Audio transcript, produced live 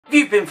If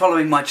you've been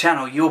following my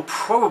channel, you're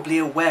probably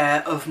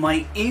aware of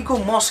my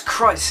Eaglemoss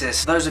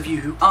crisis. Those of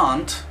you who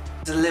aren't,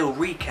 it's a little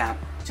recap.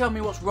 Tell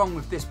me what's wrong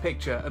with this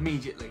picture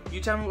immediately.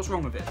 You tell me what's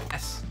wrong with it.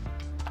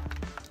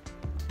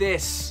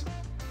 Yes.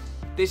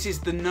 This is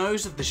the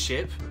nose of the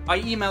ship. I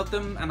emailed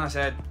them and I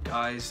said,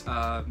 guys,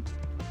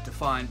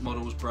 Defiant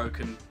model's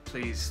broken.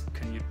 Please,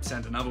 can you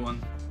send another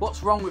one?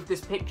 What's wrong with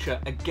this picture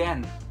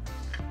again?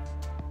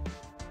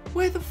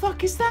 Where the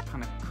fuck is that?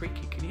 Kind of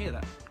creaky, can you hear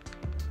that?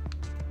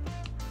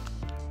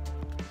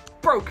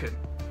 Broken.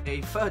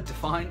 A third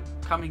Defiant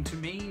coming to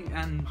me,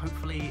 and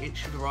hopefully it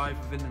should arrive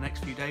within the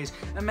next few days,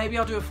 and maybe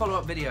I'll do a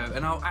follow-up video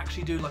and I'll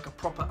actually do like a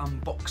proper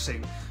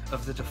unboxing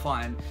of the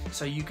Defiant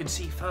so you can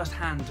see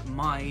firsthand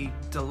my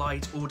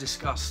delight or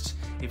disgust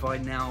if I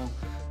now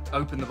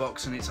open the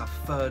box and it's a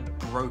third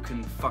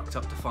broken, fucked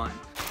up Defiant.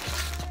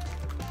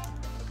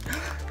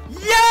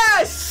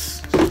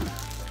 Yes!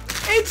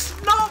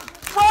 It's not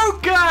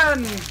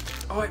broken!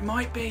 Oh, it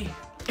might be.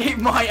 It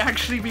might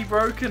actually be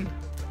broken.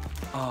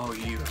 Oh,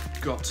 you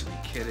have got to be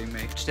kidding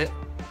me. Just it.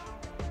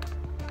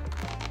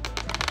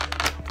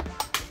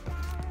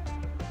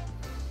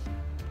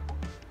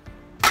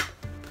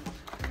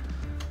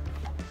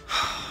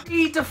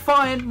 Three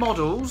Defiant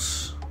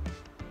models,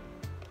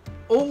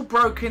 all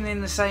broken in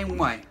the same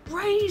way.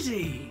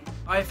 Crazy!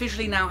 I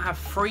officially now have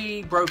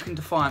 3 broken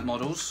Defiant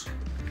models,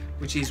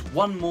 which is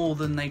one more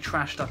than they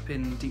trashed up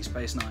in Deep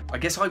Space Nine. I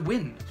guess I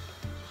win.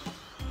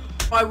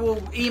 I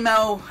will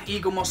email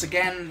Eaglemoss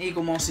again.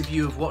 Eaglemoss, if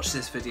you have watched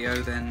this video,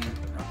 then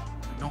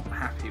I'm not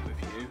happy with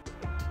you.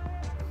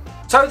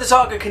 So the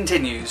saga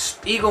continues.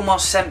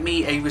 Eaglemoss sent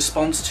me a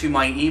response to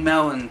my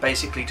email and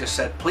basically just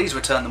said, please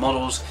return the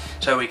models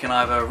so we can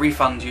either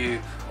refund you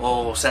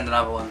or send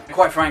another one.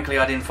 Quite frankly,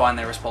 I didn't find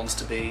their response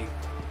to be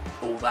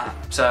all that.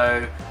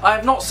 So I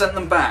have not sent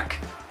them back.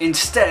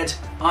 Instead,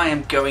 I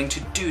am going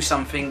to do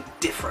something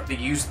different.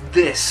 Use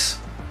this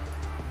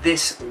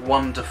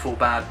wonderful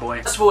bad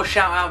boy. First of all, a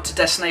shout out to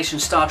Destination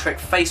Star Trek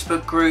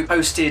Facebook group.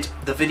 Posted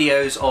the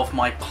videos of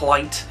my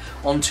plight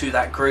onto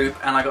that group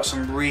and I got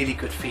some really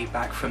good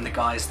feedback from the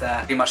guys there.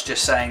 Pretty much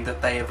just saying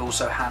that they have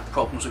also had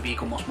problems with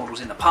Eaglemoss models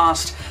in the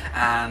past,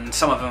 and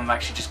some of them have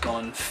actually just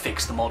gone and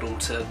fixed the model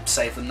to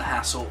save them the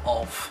hassle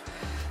of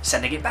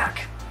sending it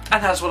back.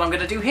 And that's what I'm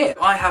going to do here.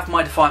 I have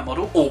my Defiant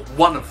model, or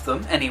one of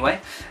them anyway,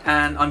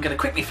 and I'm going to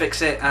quickly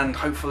fix it and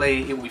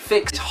hopefully it will be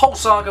fixed. This whole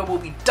saga will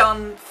be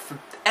done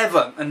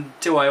forever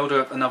until I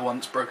order another one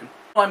that's broken.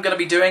 What I'm going to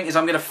be doing is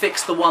I'm going to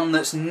fix the one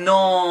that's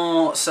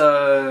not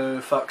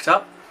so fucked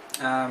up.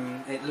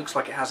 It looks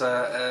like it has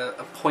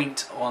a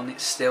point on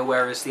it still,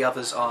 whereas the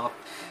others are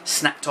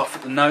snapped off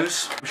at the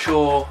nose. I'm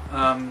sure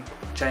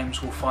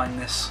James will find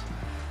this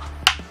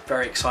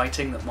very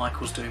exciting that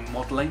Michael's doing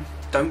modelling.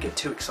 Don't get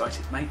too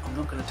excited, mate. I'm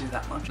not going to do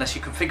that much. Unless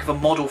you can think of a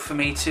model for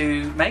me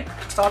to make,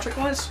 Star Trek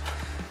wise,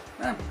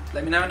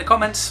 let me know in the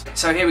comments.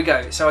 So here we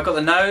go. So I got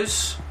the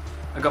nose,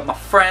 I got my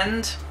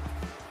friend,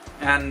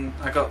 and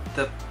I got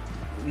the...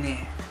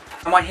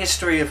 My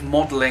history of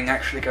modelling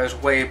actually goes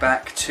way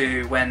back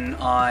to when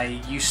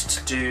I used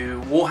to do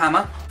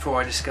Warhammer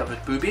before I discovered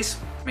boobies.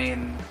 I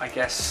mean, I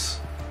guess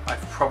I've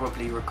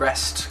probably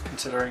regressed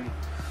considering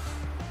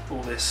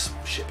all this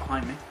shit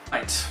behind me.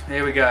 Right,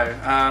 here we go.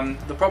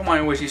 The problem I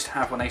always used to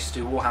have when I used to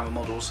do Warhammer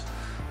models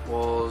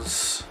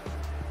was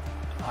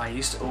I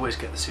used to always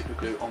get the super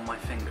glue on my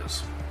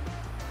fingers.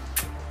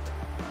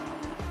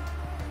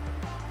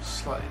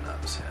 Slightly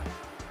nervous here.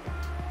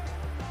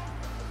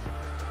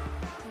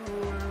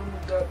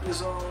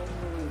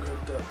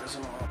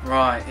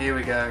 Right, here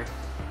we go.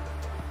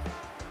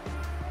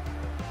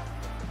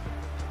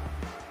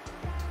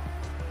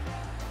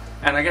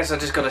 And I guess I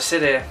just got to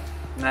sit here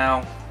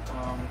now,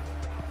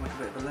 like a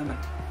bit of a lemon.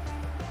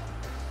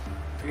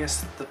 I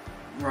guess the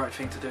right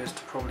thing to do is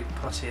to probably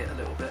putty it a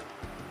little bit.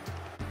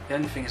 The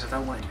only thing is I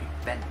don't want it to be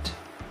bent.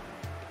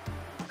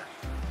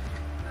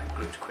 That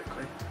glued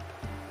quickly.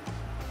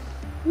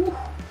 Woo.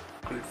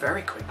 Glued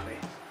very quickly.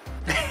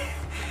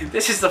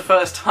 This is the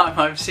first time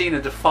I've seen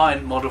a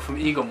Defiant model from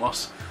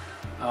Eaglemoss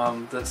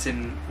that's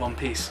in one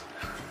piece.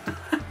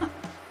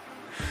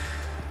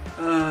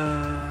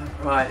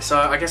 Right, so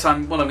I guess what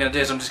I'm going to do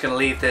is I'm just going to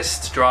leave this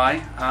to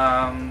dry.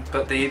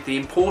 But the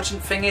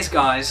important thing is,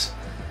 guys,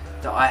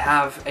 that I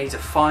have a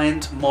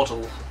Defiant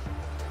model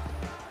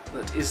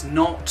that is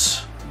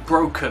not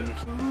broken.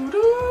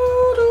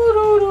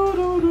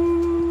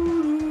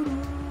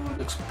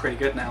 Looks pretty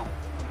good now.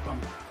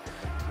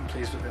 I'm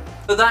pleased with it.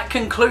 So that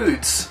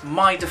concludes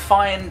my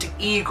Defiant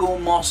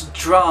Eaglemoss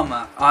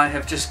drama. I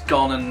have just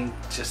gone and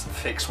just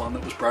fixed one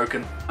that was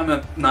broken. I'm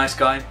a nice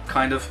guy,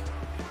 kind of.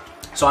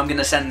 So I'm going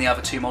to send the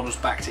other 2 models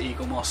back to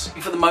Eaglemoss.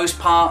 For the most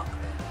part,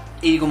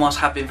 Eaglemoss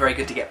have been very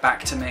good to get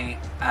back to me,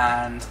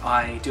 and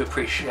I do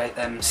appreciate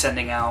them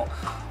sending out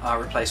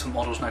replacement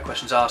models, no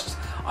questions asked.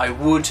 I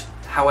would,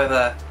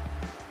 however,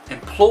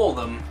 implore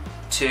them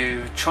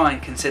to try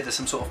and consider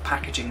some sort of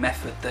packaging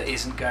method that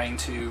isn't going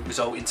to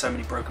result in so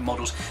many broken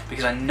models,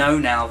 because I know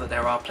now that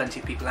there are plenty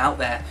of people out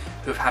there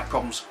who have had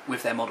problems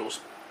with their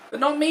models.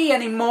 But not me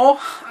anymore.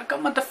 I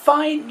got my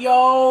Defiant,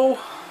 yo!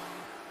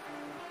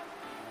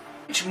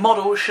 Which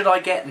model should I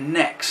get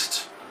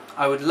next?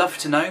 I would love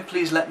to know.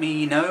 Please let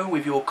me know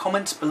with your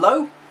comments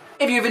below.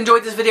 If you've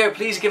enjoyed this video,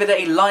 please give it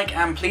a like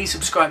and please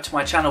subscribe to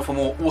my channel for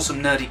more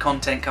awesome nerdy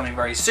content coming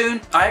very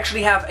soon. I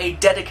actually have a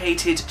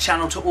dedicated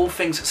channel to all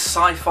things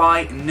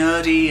sci-fi,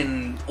 nerdy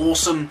and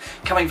awesome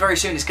coming very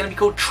soon. It's going to be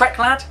called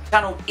Treklad. The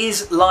channel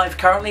is live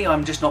currently,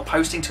 I'm just not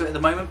posting to it at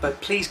the moment,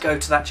 but please go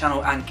to that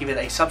channel and give it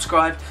a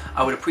subscribe.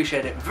 I would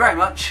appreciate it very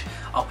much.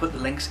 I'll put the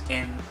links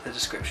in the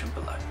description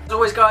below. As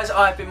always guys,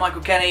 I've been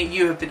Michael Kenny,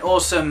 you have been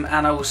awesome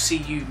and I will see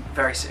you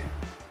very soon.